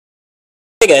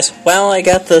Hey guys, well, I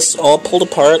got this all pulled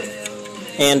apart,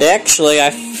 and actually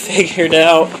I figured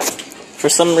out, for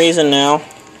some reason now,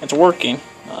 it's working.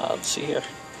 Let's see here.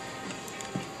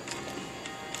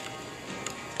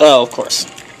 Oh, of course.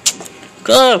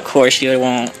 Of course you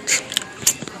won't.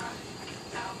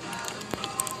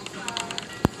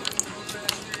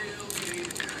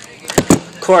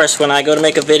 Of course, when I go to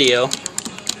make a video,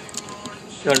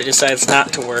 when it decides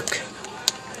not to work.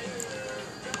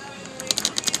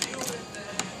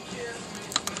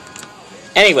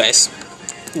 Anyways,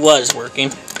 was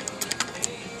working.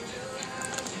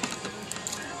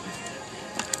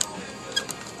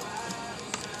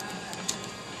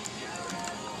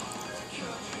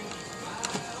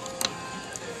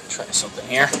 Try something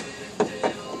here.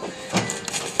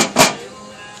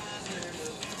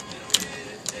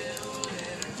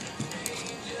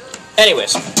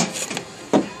 Anyways,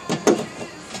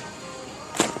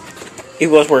 it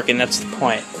was working, that's the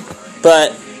point.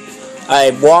 But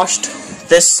I washed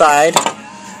this side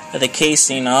of the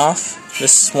casing off.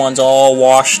 This one's all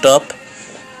washed up.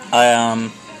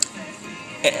 And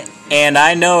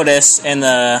I noticed in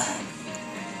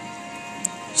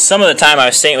some of the time I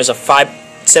was saying it was a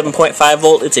 7.5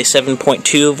 volt. It's a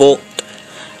 7.2 volt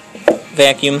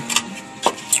vacuum.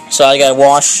 So I gotta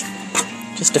wash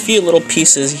just a few little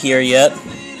pieces here yet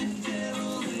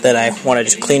that I want to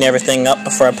just clean everything up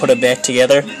before I put it back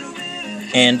together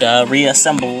and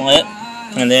reassemble it.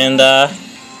 And then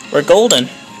we're golden.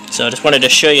 So I just wanted to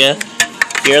show you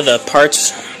here the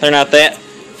parts. They're not that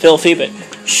filthy, but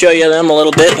show you them a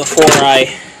little bit before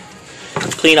I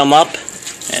clean them up.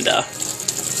 And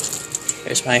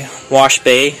here's my wash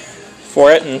bay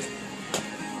for it. And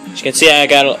as you can see, I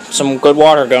got some good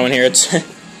water going here. It's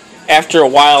after a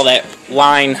while that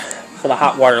line for the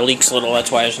hot water leaks a little.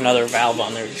 That's why there's another valve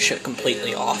on there to shut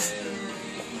completely off.